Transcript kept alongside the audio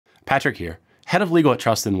Patrick here, Head of Legal at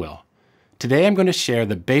Trust and Will. Today I'm going to share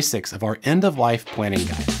the basics of our end-of-life planning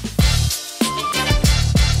guide.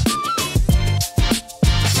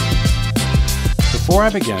 Before I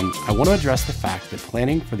begin, I want to address the fact that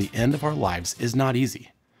planning for the end of our lives is not easy.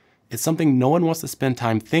 It's something no one wants to spend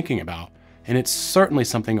time thinking about, and it's certainly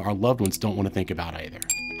something our loved ones don't want to think about either.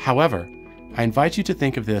 However, I invite you to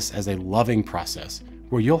think of this as a loving process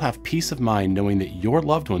where you'll have peace of mind knowing that your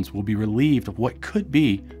loved ones will be relieved of what could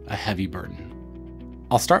be a heavy burden.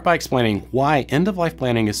 I'll start by explaining why end-of-life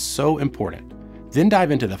planning is so important, then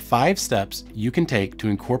dive into the 5 steps you can take to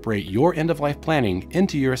incorporate your end-of-life planning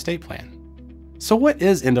into your estate plan. So what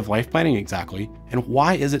is end-of-life planning exactly, and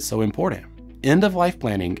why is it so important? End-of-life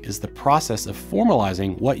planning is the process of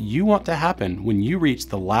formalizing what you want to happen when you reach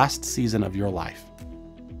the last season of your life.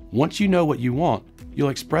 Once you know what you want, you'll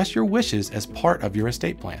express your wishes as part of your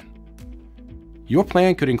estate plan. Your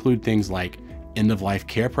plan could include things like end-of-life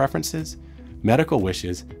care preferences, medical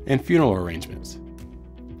wishes, and funeral arrangements.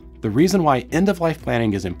 The reason why end-of-life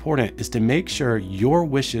planning is important is to make sure your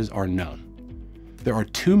wishes are known. There are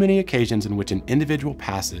too many occasions in which an individual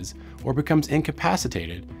passes or becomes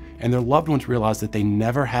incapacitated, and their loved ones realize that they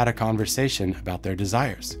never had a conversation about their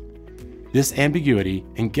desires. This ambiguity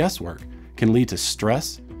and guesswork can lead to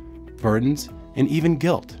stress, burdens, and even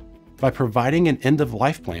guilt. By providing an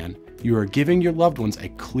end-of-life plan, you are giving your loved ones a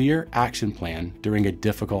clear action plan during a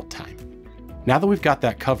difficult time. Now that we've got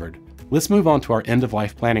that covered, let's move on to our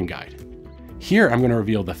end-of-life planning guide. Here I'm going to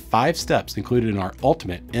reveal the 5 steps included in our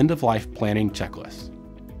ultimate end-of-life planning checklist.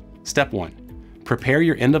 Step 1. Prepare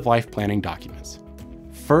your end-of-life planning documents.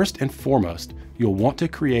 First and foremost, you'll want to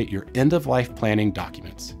create your end-of-life planning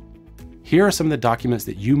documents. Here are some of the documents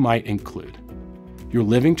that you might include: your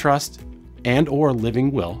living trust and/or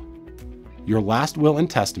living will, your last will and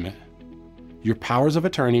testament, your powers of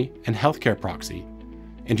attorney and healthcare proxy,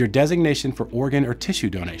 and your designation for organ or tissue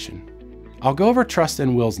donation. I'll go over trust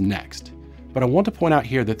and wills next, but I want to point out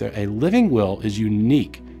here that a living will is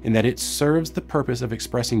unique in that it serves the purpose of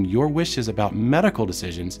expressing your wishes about medical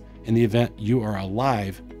decisions in the event you are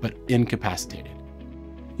alive but incapacitated.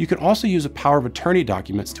 You can also use a power of attorney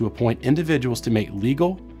documents to appoint individuals to make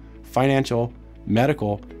legal, financial,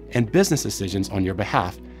 medical, and business decisions on your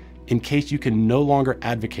behalf in case you can no longer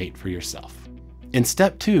advocate for yourself. In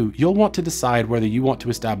step 2, you'll want to decide whether you want to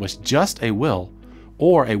establish just a will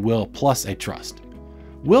or a will plus a trust.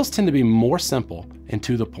 Wills tend to be more simple and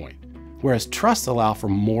to the point, whereas trusts allow for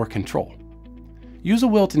more control. Use a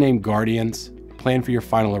will to name guardians, plan for your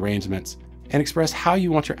final arrangements, and express how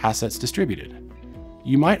you want your assets distributed.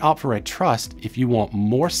 You might opt for a trust if you want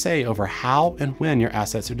more say over how and when your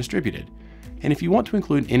assets are distributed, and if you want to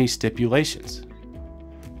include any stipulations.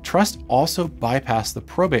 Trusts also bypass the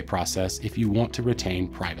probate process if you want to retain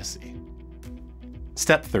privacy.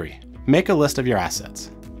 Step 3. Make a list of your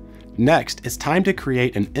assets. Next, it's time to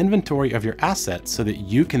create an inventory of your assets so that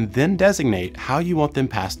you can then designate how you want them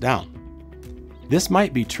passed down. This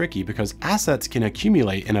might be tricky because assets can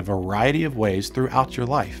accumulate in a variety of ways throughout your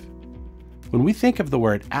life. When we think of the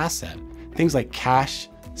word asset, things like cash,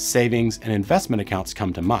 savings, and investment accounts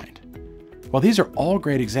come to mind. While these are all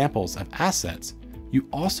great examples of assets, you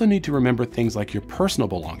also need to remember things like your personal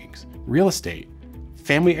belongings, real estate,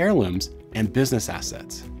 family heirlooms, and business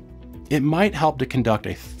assets. It might help to conduct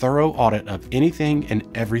a thorough audit of anything and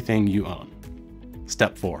everything you own.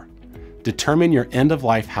 Step 4. Determine your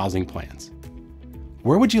end-of-life housing plans.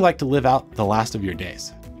 Where would you like to live out the last of your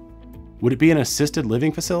days? Would it be an assisted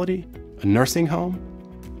living facility? A nursing home?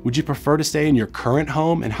 Would you prefer to stay in your current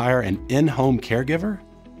home and hire an in-home caregiver?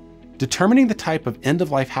 Determining the type of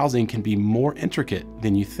end-of-life housing can be more intricate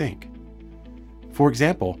than you think. For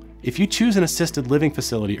example, if you choose an assisted living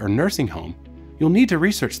facility or nursing home, you'll need to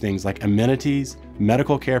research things like amenities,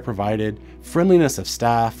 medical care provided, friendliness of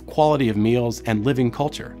staff, quality of meals, and living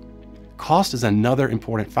culture. Cost is another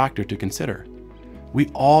important factor to consider. We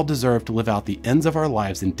all deserve to live out the ends of our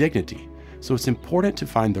lives in dignity, so it's important to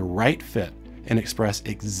find the right fit and express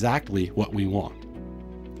exactly what we want.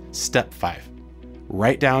 Step 5.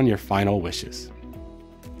 Write down your final wishes.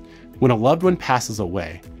 When a loved one passes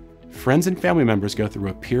away, friends and family members go through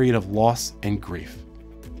a period of loss and grief.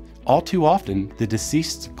 All too often, the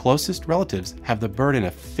deceased's closest relatives have the burden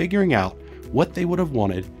of figuring out what they would have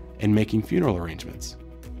wanted and making funeral arrangements.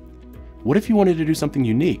 What if you wanted to do something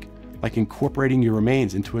unique, like incorporating your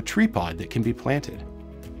remains into a tree pod that can be planted?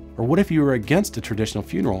 Or what if you were against a traditional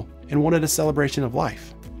funeral and wanted a celebration of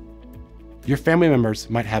life? Your family members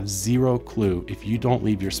might have zero clue if you don't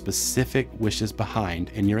leave your specific wishes behind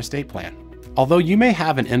in your estate plan. Although you may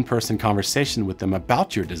have an in-person conversation with them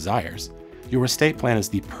about your desires, your estate plan is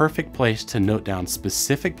the perfect place to note down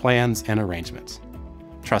specific plans and arrangements.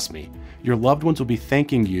 Trust me, your loved ones will be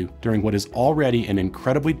thanking you during what is already an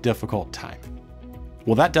incredibly difficult time.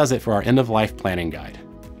 Well, that does it for our end-of-life planning guide.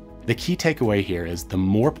 The key takeaway here is the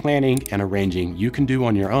more planning and arranging you can do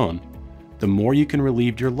on your own, the more you can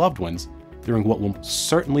relieve your loved ones during what will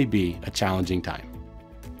certainly be a challenging time.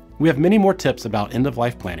 We have many more tips about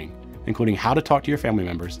end-of-life planning, including how to talk to your family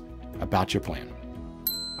members about your plan.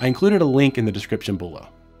 I included a link in the description below.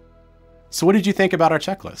 So what did you think about our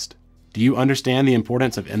checklist? Do you understand the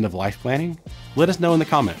importance of end-of-life planning? Let us know in the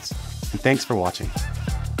comments, and thanks for watching.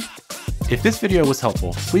 If this video was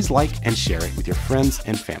helpful, please like and share it with your friends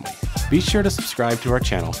and family. Be sure to subscribe to our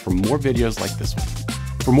channel for more videos like this one.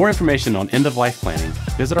 For more information on end-of-life planning,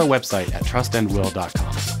 visit our website at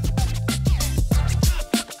trustandwill.com.